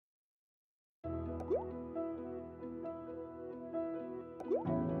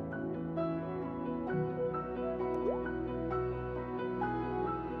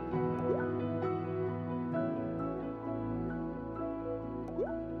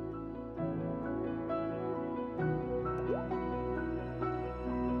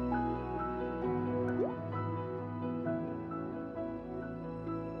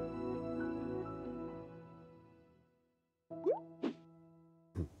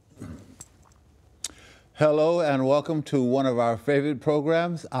Hello and welcome to one of our favorite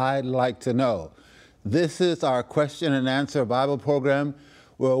programs, I'd Like to Know. This is our question and answer Bible program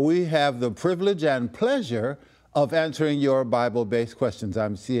where we have the privilege and pleasure of answering your Bible-based questions.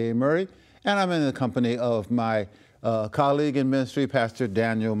 I'm C.A. Murray, and I'm in the company of my colleague in ministry, Pastor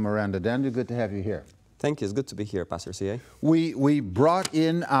Daniel Miranda. Daniel, good to have you here. Thank you. It's good to be here, Pastor C.A. We brought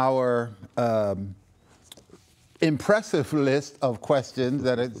in our impressive list of questions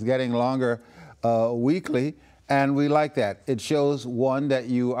that is getting longer weekly, and we like that. It shows, one, that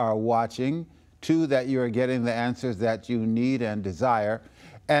you are watching, two, that you are getting the answers that you need and desire,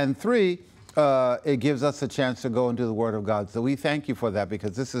 and three, it gives us a chance to go into the Word of God. So we thank you for that,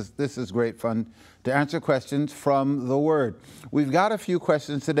 because this is great fun to answer questions from the Word. We've got a few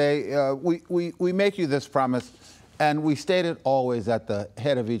questions today. We make you this promise, and we state it always at the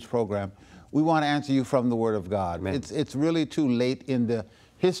head of each program. We want to answer you from the Word of God. Amen. It's really too late in the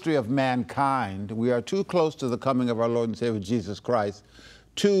history of mankind. We are too close to the coming of our Lord and Savior Jesus Christ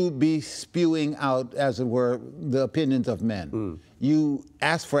to be spewing out, as it were, the opinions of men. You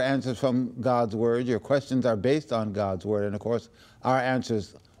ask for answers from God's Word. Your questions are based on God's Word. And of course, our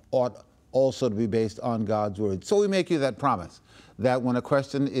answers ought also to be based on God's Word. So we make you that promise that when a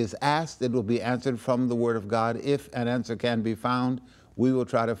question is asked, it will be answered from the Word of God. If an answer can be found, we will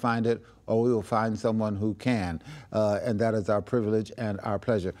try to find it, or we will find someone who can. And that is our privilege and our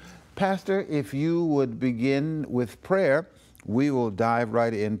pleasure. Pastor, if you would begin with prayer, we will dive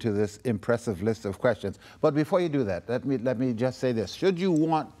right into this impressive list of questions. But before you do that, let me just say this. Should you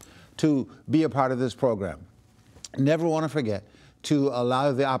want to be a part of this program, never want to forget to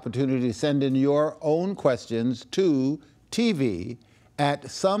allow the opportunity to send in your own questions to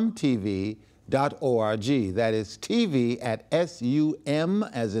tv@sumtv.org. That is tv@sum,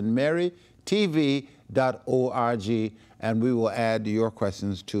 as in Mary, tv.org, and we will add your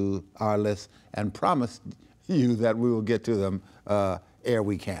questions to our list and promise you that we will get to them ere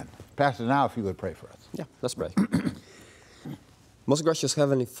we can. Pastor, now if you would pray for us. Yeah, let's pray. Most gracious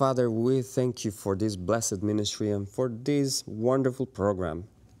Heavenly Father, we thank you for this blessed ministry and for this wonderful program.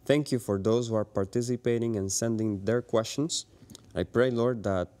 Thank you for those who are participating and sending their questions. I pray, Lord,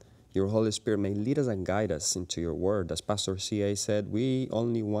 that your Holy Spirit may lead us and guide us into your word. As Pastor C.A. said, we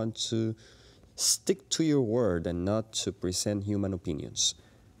only want to stick to your word and not to present human opinions.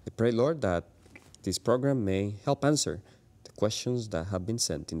 I pray, Lord, that this program may help answer the questions that have been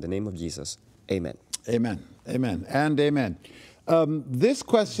sent. In the name of Jesus, amen. Amen, amen, and amen. This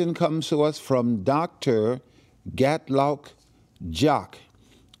question comes to us from Dr. Gatlock Jock,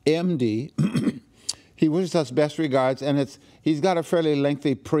 MD. He wishes us best regards, and he's got a fairly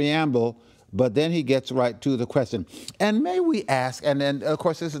lengthy preamble, but then he gets right to the question. And may we ask, and then of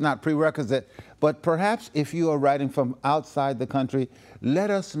course this is not prerequisite, but perhaps if you are writing from outside the country, let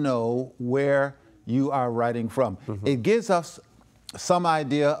us know where you are writing from. It gives us some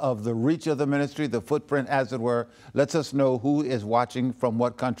idea of the reach of the ministry, the footprint, as it were. Lets us know who is watching from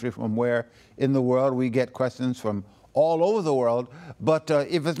what country, from where in the world. We get questions from all over the world, but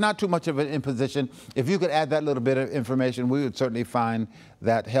if it's not too much of an imposition, if you could add that little bit of information, we would certainly find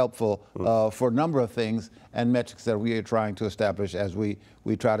that helpful for a number of things and metrics that we are trying to establish as we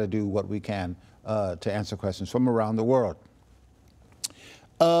try to do what we can to answer questions from around the world.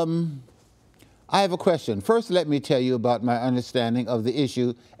 I have a question. First, let me tell you about my understanding of the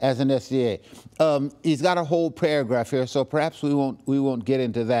issue as an SDA. He's got a whole paragraph here, so perhaps we won't get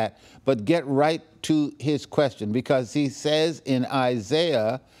into that, but get right to his question, because he says in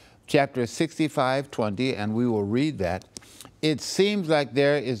Isaiah chapter 65:20, and we will read that, it seems like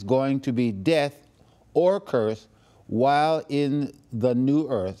there is going to be death or curse while in the new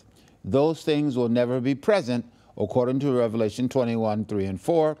earth. Those things will never be present, according to Revelation 21:3 and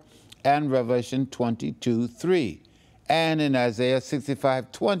 4, and Revelation 22:3, and in Isaiah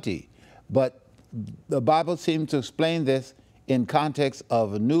 65:20. But the Bible seems to explain this in context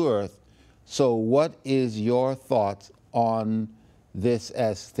of a new earth. So what is your thoughts on this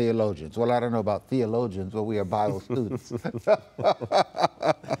as theologians? Well, I don't know about theologians, but we are Bible students.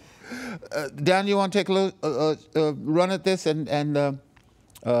 Dan, you want to take a run at this and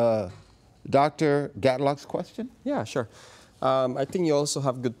Dr. Gatlock's question? Yeah, sure. I think you also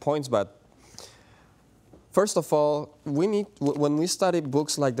have good points, but first of all, when we study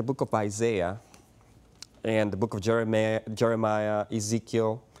books like the book of Isaiah and the book of Jeremiah,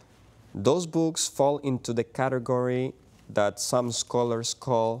 Ezekiel, those books fall into the category that some scholars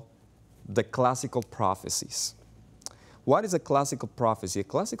call the classical prophecies. What is a classical prophecy? A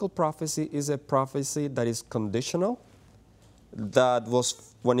classical prophecy is a prophecy that is conditional, that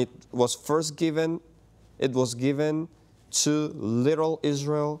was, when it was first given, it was given to literal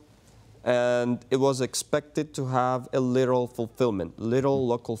Israel and it was expected to have a literal fulfillment, literal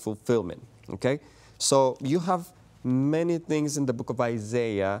local fulfillment, okay? So you have many things in the book of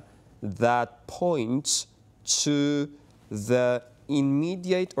Isaiah that points to the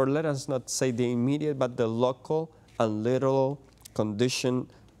immediate, or let us not say the immediate, but the local and literal condition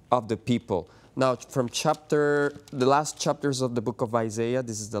of the people. Now, from the last chapters of the book of Isaiah,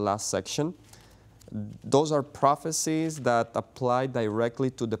 this is the last section, those are prophecies that apply directly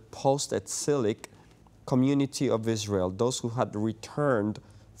to the post-exilic community of Israel, those who had returned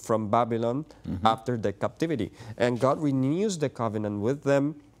from Babylon after the captivity. And God renews the covenant with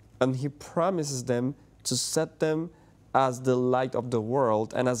them, and He promises them to set them as the light of the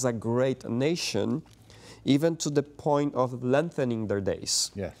world and as a great nation, even to the point of lengthening their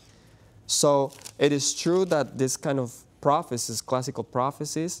days. Yes. So it is true that this kind of prophecies, classical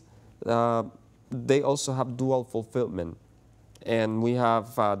prophecies, they also have dual fulfillment. And we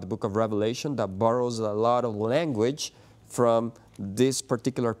have the book of Revelation that borrows a lot of language from this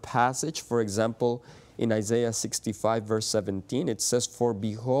particular passage. For example, in Isaiah 65, verse 17, it says, "For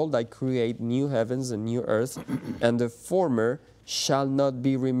behold, I create new heavens and new earth, and the former shall not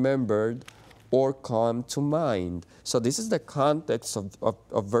be remembered or come to mind." So this is the context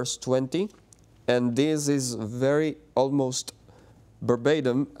of verse 20, and this is very almost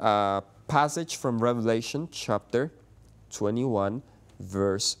verbatim passage from Revelation chapter 21,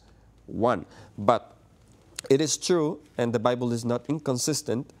 verse 1. But it is true, and the Bible is not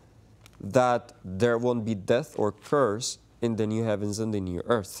inconsistent, that there won't be death or curse in the new heavens and the new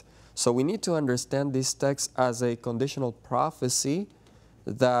earth. So we need to understand this text as a conditional prophecy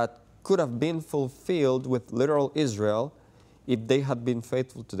that could have been fulfilled with literal Israel if they had been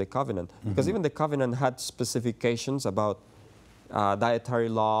faithful to the covenant. Because even the covenant had specifications about dietary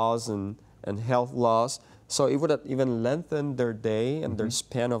laws and health laws. So it would have even lengthened their day and their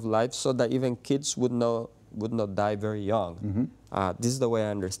span of life so that even kids would not die very young. This is the way I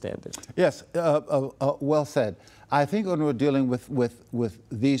understand it. Yes, well said. I think when we're dealing with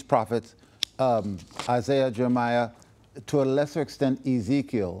these prophets, Isaiah, Jeremiah, to a lesser extent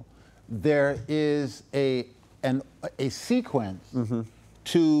Ezekiel, there is a sequence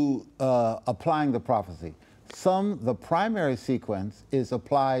to applying the prophecy. The primary sequence is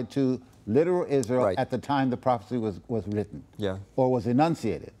applied to literal Israel at the time the prophecy was written or was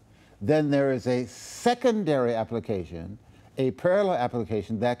enunciated. Then there is a secondary application, a parallel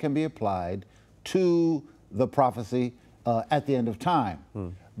application that can be applied to the prophecy at the end of time.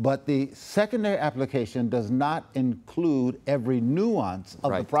 But the secondary application does not include every nuance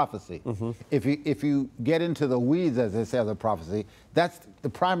of the prophecy. If you get into the weeds, as they say, of the prophecy, that's the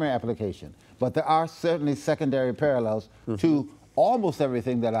primary application. But there are certainly secondary parallels to almost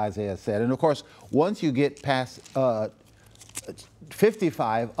everything that Isaiah said. And of course, once you get past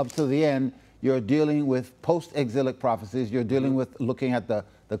 55 up to the end, you're dealing with post-exilic prophecies. You're dealing with looking at the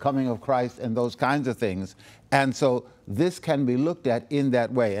coming of Christ and those kinds of things. And so this can be looked at in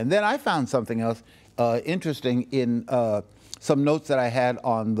that way. And then I found something else interesting in some notes that I had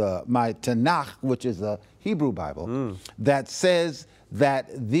on my Tanakh, which is the Hebrew Bible, that says that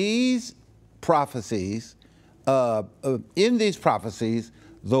these prophecies, in these prophecies,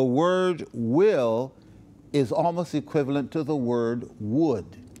 the word will is almost equivalent to the word would.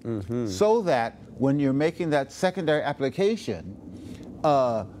 So that when you're making that secondary application,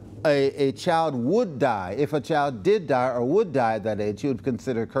 a child would die. If a child did die or would die at that age, he would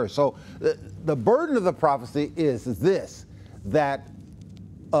consider cursed. So the burden of the prophecy is this, that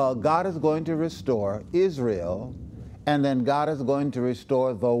God is going to restore Israel, and then God is going to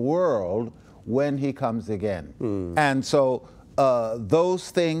restore the world when He comes again. And so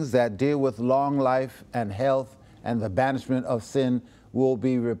those things that deal with long life and health and the banishment of sin will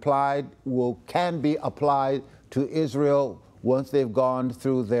be can be applied to Israel once they've gone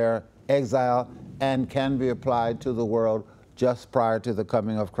through their exile, and can be applied to the world just prior to the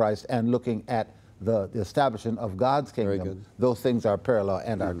coming of Christ, and looking at the establishment of God's kingdom. Very good. Those things are parallel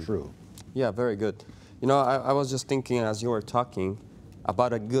and are true. Yeah, very good. You know, I was just thinking as you were talking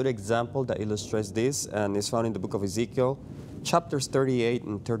about a good example that illustrates this, and is found in the book of Ezekiel, chapters 38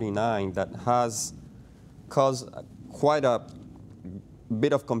 and 39, that has caused quite a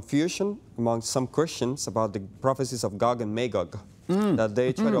bit of confusion among some Christians about the prophecies of Gog and Magog, that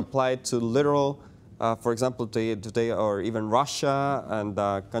they try to apply to literal, for example, today or even Russia and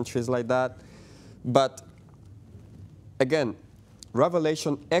countries like that. But again,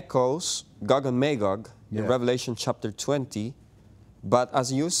 Revelation echoes Gog and Magog in Revelation chapter 20. But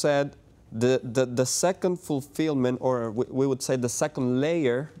as you said, the second fulfillment, or we would say the second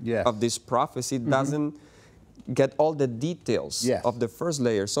layer of this prophecy, doesn't get all the details Yes. of the first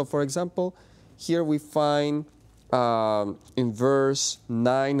layer. So, for example, here we find in verse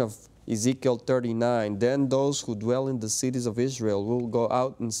 9 of Ezekiel 39, then those who dwell in the cities of Israel will go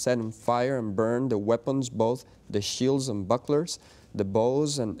out and set on fire and burn the weapons, both the shields and bucklers, the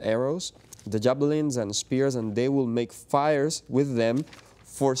bows and arrows, the javelins and spears, and they will make fires with them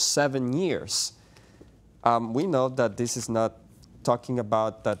for 7 years. We know that this is not talking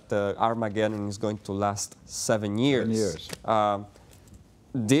about that the Armageddon is going to last 7 years. 7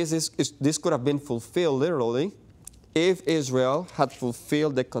 years. This could have been fulfilled literally if Israel had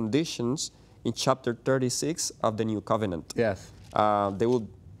fulfilled the conditions in chapter 36 of the New Covenant. Yes. They would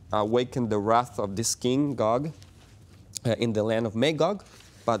awaken the wrath of this king, Gog, in the land of Magog,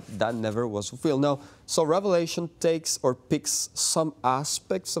 but that never was fulfilled. Now, so Revelation takes or picks some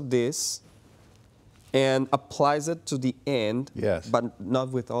aspects of this and applies it to the end, Yes. but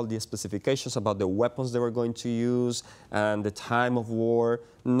not with all the specifications about the weapons they were going to use and the time of war,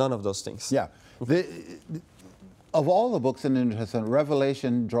 none of those things. Yeah. Of all the books in the New Testament,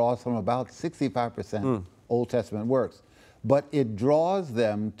 Revelation draws from about 65% Old Testament works. But it draws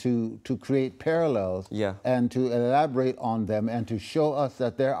them to create parallels and to elaborate on them and to show us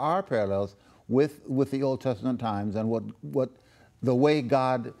that there are parallels with the Old Testament times and what the way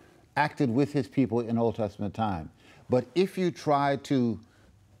God acted with his people in Old Testament time. But if you try to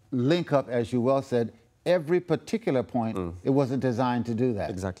link up, as you well said, every particular point, it wasn't designed to do that.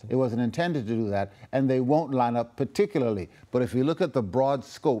 Exactly. It wasn't intended to do that, and they won't line up particularly. But if you look at the broad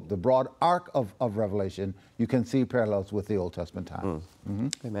scope, the broad arc of Revelation, you can see parallels with the Old Testament times.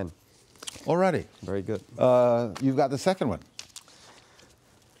 Amen. Alrighty. Very good. You've got the second one.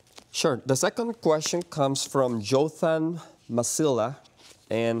 Sure. The second question comes from Jotham Masila,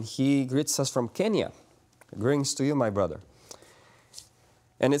 and he greets us from Kenya. Greetings to you, my brother.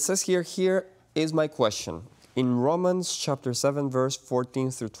 And it says here is my question. In Romans chapter 7, verse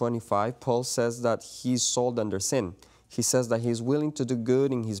 14 through 25, Paul says that he's sold under sin. He says that he's willing to do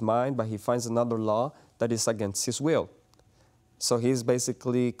good in his mind, but he finds another law that is against his will. So he's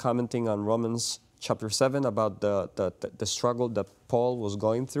basically commenting on Romans chapter 7 about the struggle that Paul was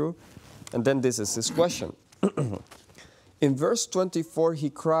going through. And then this is his question. In verse 24, he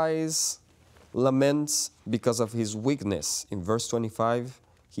cries, laments because of his weakness. In verse 25,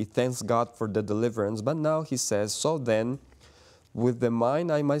 he thanks God for the deliverance, but now he says, so then, with the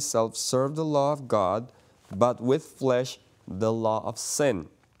mind I myself serve the law of God, but with flesh the law of sin.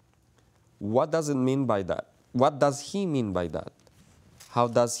 What does it mean by that? What does he mean by that? How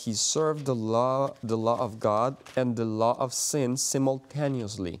does he serve the law of God and the law of sin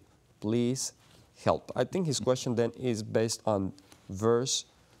simultaneously? Please help. I think his question then is based on verse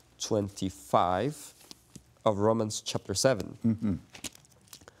 25 of Romans chapter 7.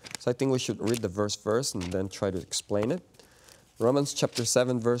 So I think we should read the verse first and then try to explain it. Romans chapter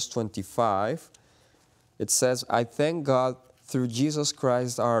 7, verse 25, it says, I thank God through Jesus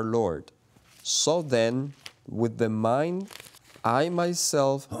Christ our Lord. So then, with the mind, I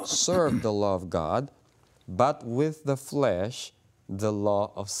myself serve the law of God, but with the flesh, the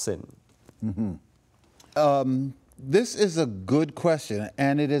law of sin. This is a good question,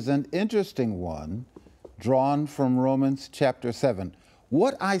 and it is an interesting one drawn from Romans chapter 7.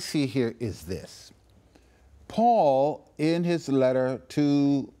 What I see here is this. Paul, in his letter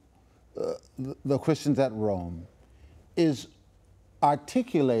to the Christians at Rome, is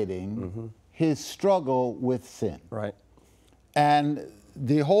articulating his struggle with sin. Right. And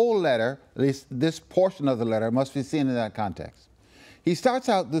the whole letter, at least this portion of the letter, must be seen in that context. He starts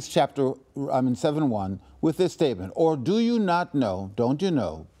out this chapter, 7:1, with this statement, or do you not know, don't you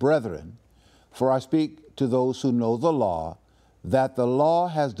know, brethren, for I speak to those who know the law, that the law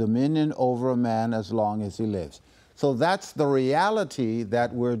has dominion over a man as long as he lives. So that's the reality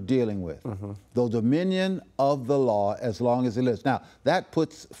that we're dealing with, the dominion of the law as long as he lives. Now, that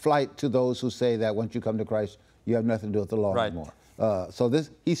puts flight to those who say that once you come to Christ, you have nothing to do with the law anymore. So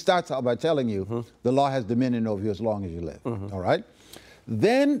he starts out by telling you the law has dominion over you as long as you live. All right?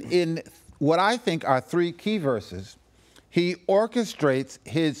 Then in what I think are 3 key verses, he orchestrates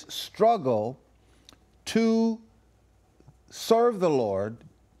his struggle to serve the Lord,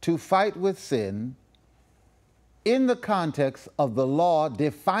 to fight with sin, in the context of the law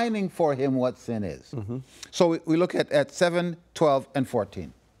defining for him what sin is. So we look at 7, 12, and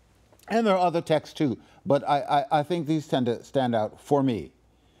 14. And there are other texts too, but I think these tend to stand out for me.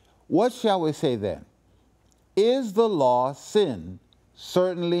 What shall we say then? Is the law sin?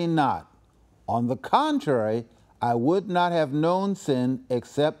 Certainly not. On the contrary, I would not have known sin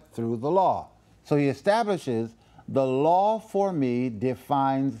except through the law. So he establishes the law for me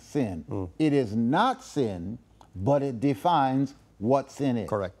defines sin. It is not sin but it defines what sin is.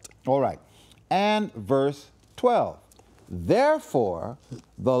 Correct. All right. And verse 12. Therefore,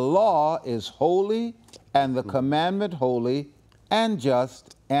 the law is holy, and the commandment holy, and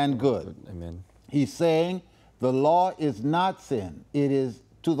just, and good. Amen. He's saying the law is not sin. It is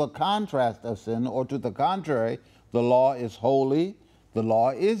to the contrast of sin, or to the contrary, the law is holy, the law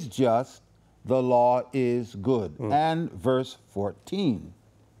is just, the law is good. And verse 14.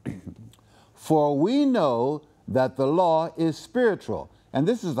 For we know that the law is spiritual. And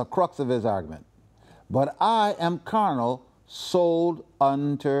this is the crux of his argument. But I am carnal, sold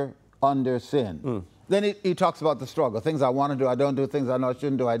under sin. Then he talks about the struggle. Things I want to do, I don't do. Things I know I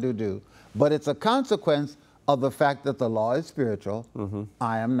shouldn't do, I do. But it's a consequence of the fact that the law is spiritual.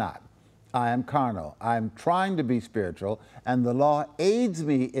 I am not. I am carnal. I'm trying to be spiritual, and the law aids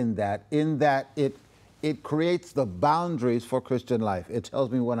me in that it creates the boundaries for Christian life. It tells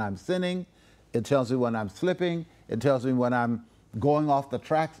me when I'm sinning. It tells me when I'm slipping. It tells me when I'm going off the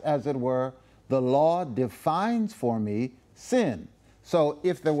tracks, as it were. The law defines for me sin. So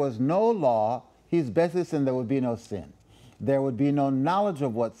if there was no law, he's basically saying there would be no sin. There would be no knowledge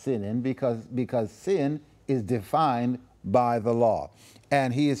of what sin is, because sin is defined by the law.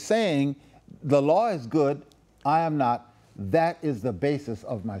 And he is saying the law is good, I am not. That is the basis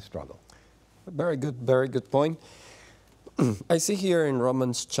of my struggle. Very good point. I see here in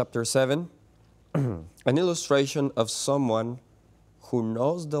Romans chapter 7 an illustration of someone who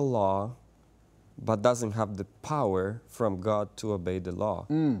knows the law but doesn't have the power from God to obey the law.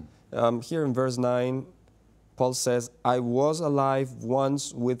 Here in verse 9, Paul says, I was alive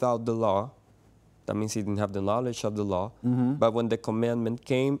once without the law. That means he didn't have the knowledge of the law. But when the commandment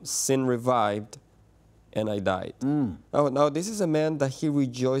came, sin revived, and I died. Now, this is a man that he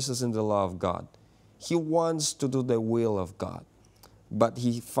rejoices in the law of God. He wants to do the will of God. But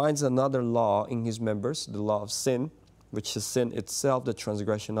he finds another law in his members, the law of sin, which is sin itself, the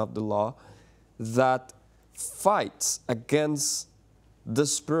transgression of the law, that fights against the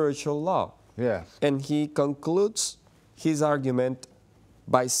spiritual law. Yes. And he concludes his argument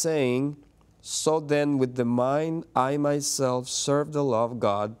by saying, so then with the mind I myself serve the law of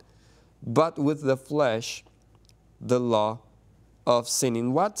God, but with the flesh the law of sin.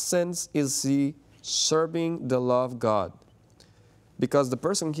 In what sense is he serving the law of God? Because the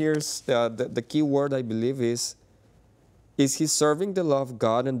person here, the key word I believe is he serving the law of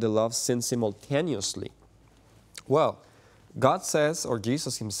God and the law of sin simultaneously? Well, God says, or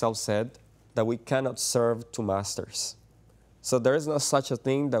Jesus himself said, that we cannot serve two masters. So there is no such a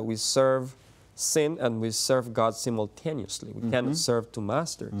thing that we serve sin and we serve God simultaneously. We cannot serve two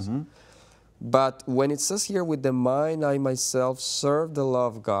masters. But when it says here, with the mind I myself serve the law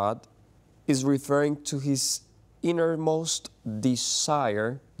of God, is referring to his innermost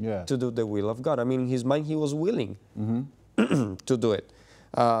desire to do the will of God. I mean, in his mind he was willing to do it.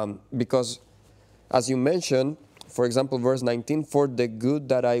 Because, as you mentioned, for example, verse 19, for the good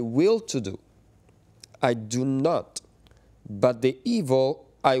that I will to do, I do not, but the evil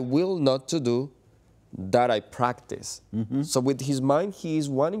I will not to do, that I practice. So with his mind, he is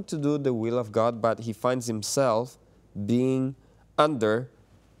wanting to do the will of God, but he finds himself being under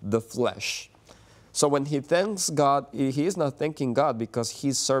the flesh. So when he thanks God, he is not thanking God because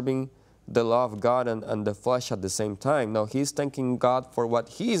he's serving the law of God and the flesh at the same time. No, he's thanking God for what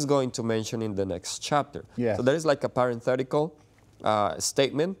he is going to mention in the next chapter. Yes. So there is like a parenthetical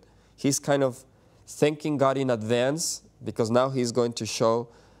statement. He's kind of thanking God in advance because now he's going to show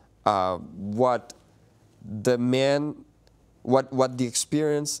what the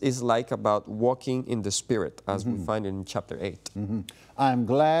experience is like about walking in the Spirit, as we find in chapter 8. I'm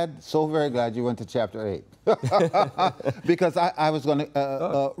glad, so very glad you went to chapter 8. Because I was going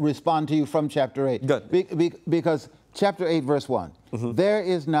to respond to you from chapter 8. Good. Because chapter 8, verse 1, there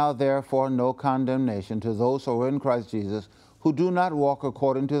is now therefore no condemnation to those who are in Christ Jesus, who do not walk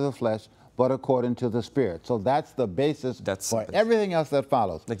according to the flesh, but according to the Spirit. So that's the basis for everything else that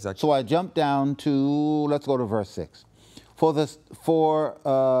follows. Exactly. So I jump down to, let's go to verse 6. For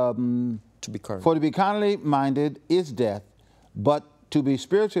to be carnally minded is death, but to be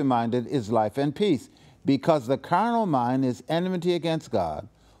spiritually minded is life and peace. Because the carnal mind is enmity against God,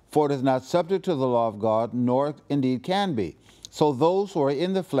 for it is not subject to the law of God, nor indeed can be. So those who are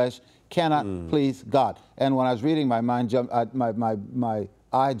in the flesh cannot please God. And when I was reading, my mind jumped, my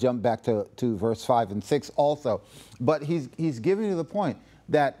eye jumped back to verse 5 and 6 also. But he's giving you the point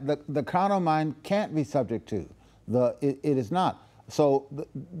that the carnal mind can't be subject to. It is not. So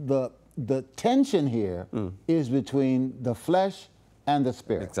the tension here is between the flesh and the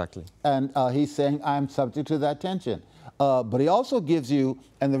Spirit. Exactly. And he's saying, I'm subject to that tension. But he also gives you,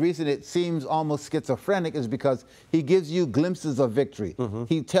 and the reason it seems almost schizophrenic is because he gives you glimpses of victory.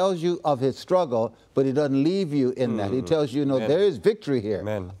 He tells you of his struggle, but he doesn't leave you in that. He tells you, no, Amen. there is victory here.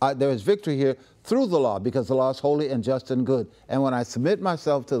 Amen. There is victory here through the law, because the law is holy and just and good. And when I submit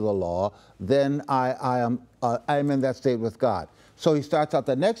myself to the law, then I am in that state with God. So he starts out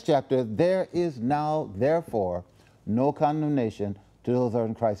the next chapter, there is now, therefore, no condemnation to those who are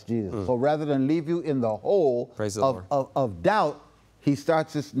in Christ Jesus. So rather than leave you in the hole Praise the Lord. of doubt, he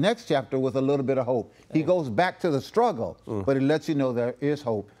starts this next chapter with a little bit of hope. He goes back to the struggle, but he lets you know there is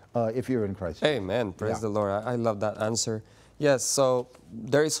hope if you're in Christ Jesus. Amen. Praise the Lord. I love that answer. Yes, so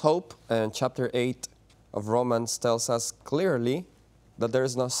there is hope, and chapter 8 of Romans tells us clearly that there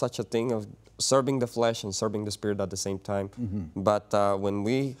is no such a thing of serving the flesh and serving the Spirit at the same time. But when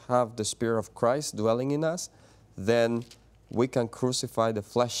we have the Spirit of Christ dwelling in us, then we can crucify the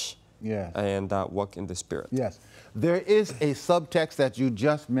flesh and walk in the Spirit. Yes. There is a subtext that you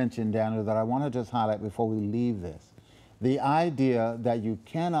just mentioned, Daniel, that I want to just highlight before we leave this. The idea that you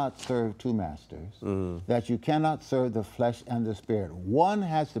cannot serve two masters, that you cannot serve the flesh and the Spirit. One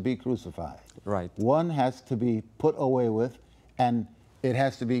has to be crucified. Right. One has to be put away with, and it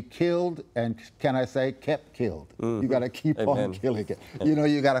has to be killed, and can I say, kept killed. You got to keep on killing it. You know,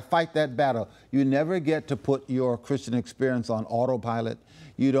 you got to fight that battle. You never get to put your Christian experience on autopilot.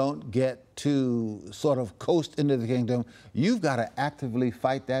 You don't get to sort of coast into the kingdom. You've got to actively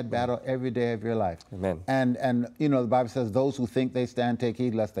fight that battle every day of your life. Amen. And you know, the Bible says, those who think they stand, take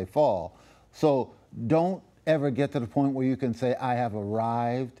heed lest they fall. So don't ever get to the point where you can say, I have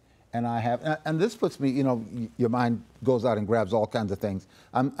arrived. And I have, and this puts me, you know, your mind goes out and grabs all kinds of things.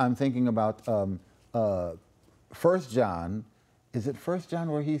 I'm thinking about 1 John. Is it 1 John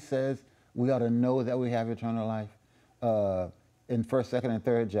where he says we ought to know that we have eternal life? In 1st, 2nd, and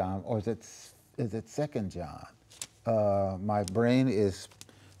 3rd John, or is it 2nd John? My brain is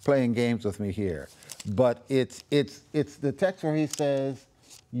playing games with me here, but it's the text where he says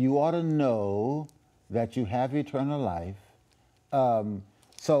you ought to know that you have eternal life.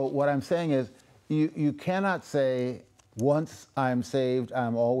 So what I'm saying is, you cannot say, once I'm saved,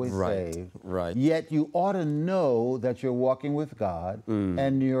 I'm always saved. Right. Yet you ought to know that you're walking with God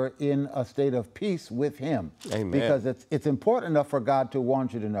and you're in a state of peace with Him. Amen. Because it's important enough for God to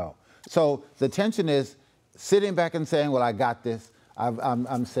want you to know. So the tension is sitting back and saying, well, I got this.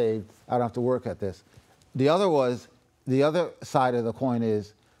 I'm saved. I don't have to work at this. The other side of the coin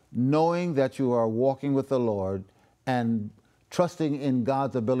is knowing that you are walking with the Lord and trusting in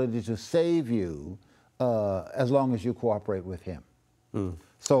God's ability to save you as long as you cooperate with Him.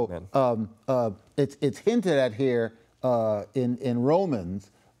 So it's hinted at here in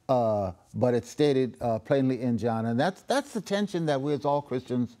Romans, but it's stated plainly in John. And that's the tension that we as all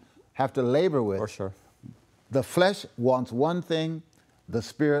Christians have to labor with. For sure. The flesh wants one thing, the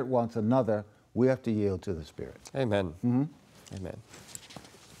Spirit wants another. We have to yield to the Spirit. Amen. Amen.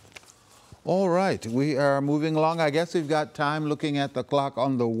 All right, we are moving along. I guess we've got time looking at the clock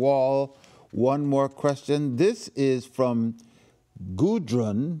on the wall. One more question. This is from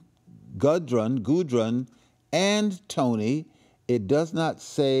Gudrun, and Tony. It does not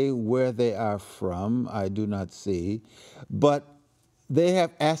say where they are from. I do not see. But they have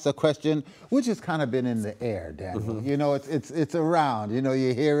asked a question which has kind of been in the air, Daniel. You know, it's around. You know,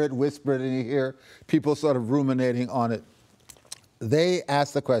 you hear it whispered and you hear people sort of ruminating on it. They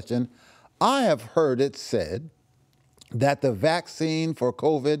asked the question, I have heard it said that the vaccine for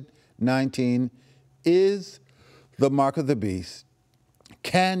COVID-19 is the mark of the beast.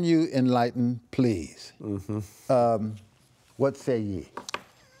 Can you enlighten, please? What say ye?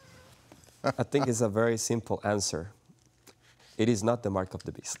 I think it's a very simple answer. It is not the mark of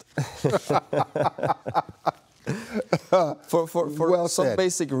the beast. for Well some said.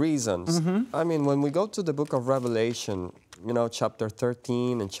 basic reasons. I mean, when we go to the book of Revelation, you know, chapter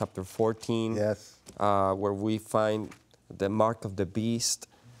 13 and chapter 14, Yes. where we find the mark of the beast.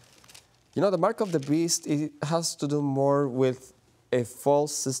 You know, the mark of the beast, it has to do more with a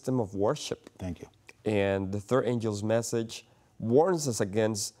false system of worship. Thank you. And the third angel's message warns us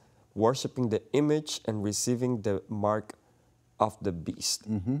against worshiping the image and receiving the mark of the beast.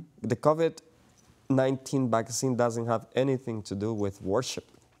 The COVID-19 vaccine doesn't have anything to do with worship.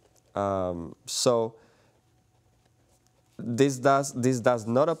 So this does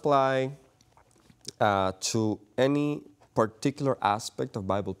not apply to any particular aspect of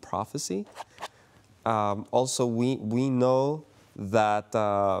Bible prophecy. Also, we know that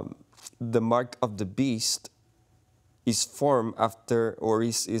the mark of the beast is formed after, or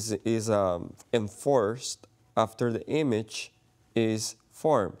is enforced after the image is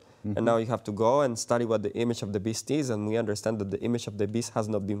formed. And now you have to go and study what the image of the beast is, and we understand that the image of the beast has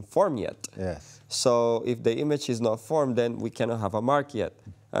not been formed yet. Yes. So if the image is not formed, then we cannot have a mark yet.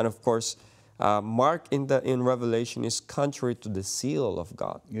 And of course, mark in Revelation is contrary to the seal of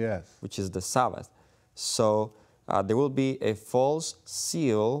God, Yes. which is the Sabbath. So there will be a false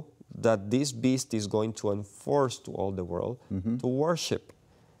seal that this beast is going to enforce to all the world to worship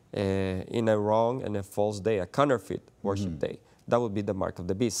in a wrong and a false day, a counterfeit worship day. That would be the mark of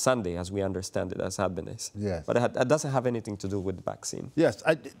the beast, Sunday, as we understand it as Adventists. Yes. But it doesn't have anything to do with the vaccine. Yes.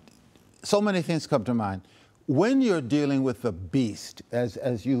 So many things come to mind. When you're dealing with the beast,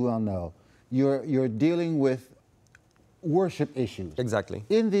 as you well know, you're dealing with worship issues. Exactly.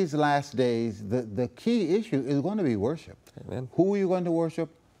 In these last days, the key issue is going to be worship. Amen. Who are you going to worship?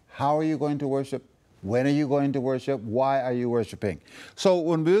 How are you going to worship? When are you going to worship? Why are you worshiping? So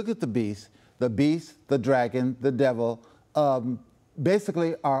when we look at the beast, the dragon, the devil,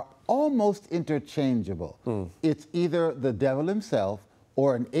 basically are almost interchangeable. It's either the devil himself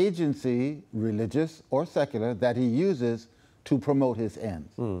or an agency, religious or secular, that he uses to promote his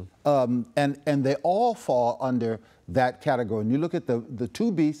ends. And they all fall under that category. When you look at the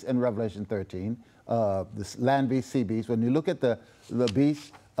two beasts in Revelation 13, this land beast, sea beast, when you look at the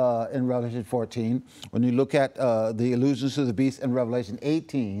beast in Revelation 14, when you look at the allusions to the beast in Revelation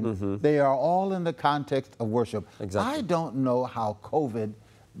 18, they are all in the context of worship. Exactly. I don't know how COVID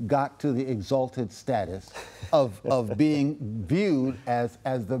got to the exalted status of being viewed as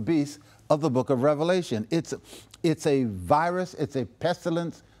the beast of the book of Revelation. It's a virus, it's a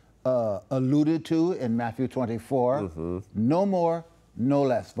pestilence alluded to in Matthew 24. No more, no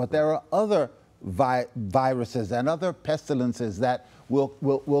less. But there are other viruses and other pestilences that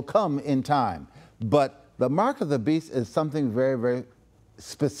will come in time. But the mark of the beast is something very, very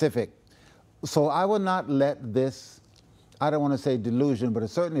specific. So I will not let this, I don't want to say delusion, but it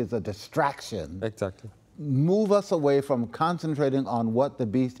certainly is a distraction. Exactly. Move us away from concentrating on what the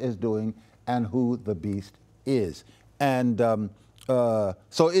beast is doing and who the beast is. And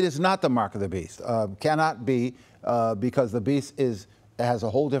so it is not the mark of the beast. Cannot be, because the beast has a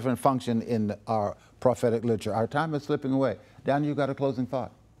whole different function in our prophetic literature. Our time is slipping away. Dan, you got a closing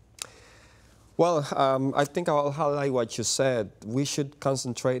thought? Well, I think I'll highlight what you said. We should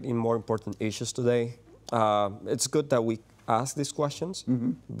concentrate in more important issues today. It's good that we ask these questions,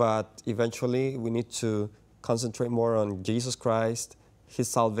 but eventually we need to concentrate more on Jesus Christ, His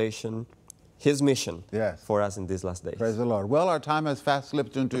salvation, His mission for us in these last days. Praise the Lord. Well, our time has fast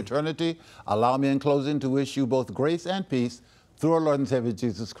slipped into eternity. Allow me in closing to wish you both grace and peace through our Lord and Savior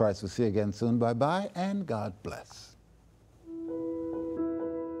Jesus Christ. We'll see you again soon. Bye-bye, and God bless.